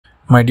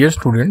My dear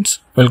students,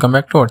 welcome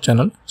back to our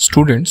channel.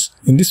 Students,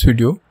 in this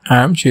video, I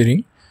am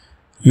sharing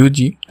UG,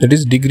 that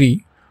is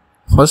degree,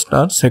 first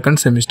or second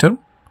semester,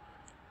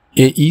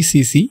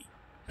 AECC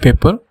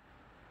paper,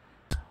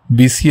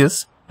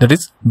 BCS, that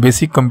is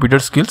basic computer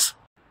skills,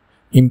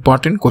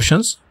 important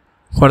questions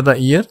for the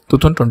year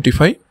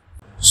 2025.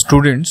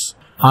 Students,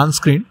 on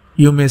screen,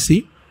 you may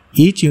see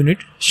each unit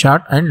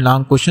short and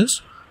long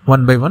questions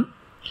one by one.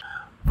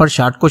 For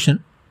short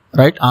question,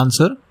 write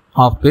answer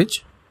half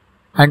page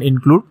and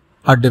include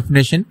a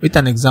definition with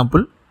an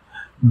example.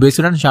 Based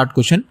on short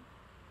question,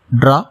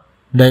 draw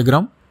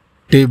diagram,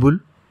 table,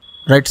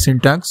 write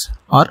syntax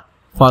or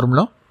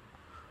formula.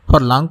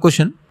 For long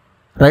question,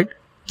 write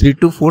 3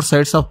 to 4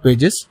 sides of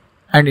pages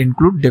and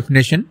include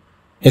definition,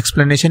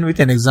 explanation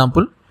with an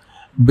example.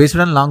 Based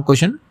on long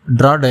question,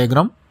 draw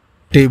diagram,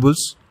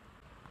 tables.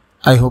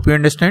 I hope you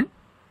understand.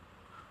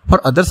 For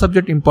other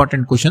subject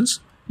important questions,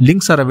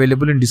 links are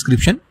available in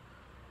description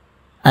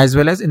as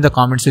well as in the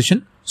comment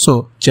section.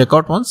 So check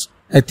out once.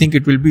 I think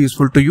it will be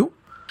useful to you.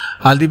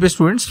 All the best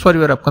students for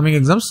your upcoming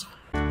exams.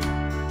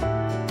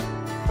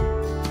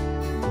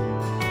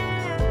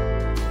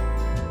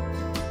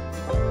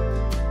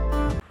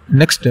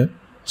 Next,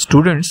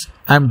 students,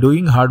 I am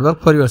doing hard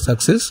work for your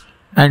success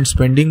and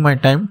spending my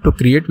time to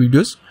create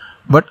videos,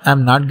 but I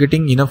am not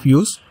getting enough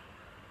views.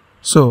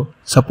 So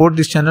support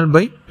this channel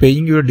by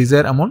paying your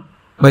desired amount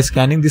by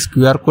scanning this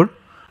QR code.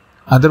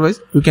 Otherwise,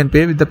 you can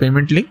pay with the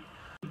payment link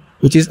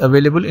which is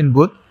available in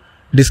both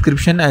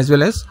description as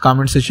well as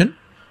comment section.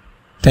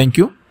 Thank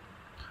you.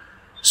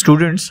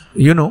 Students,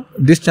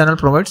 this channel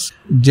provides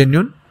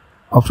genuine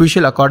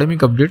official academic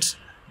updates,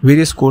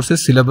 various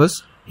courses,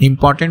 syllabus,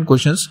 important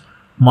questions,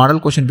 model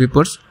question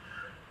papers,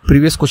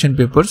 previous question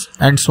papers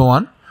and so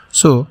on.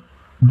 So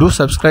do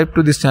subscribe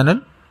to this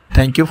channel.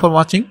 Thank you for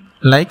watching.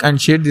 Like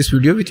and share this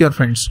video with your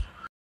friends.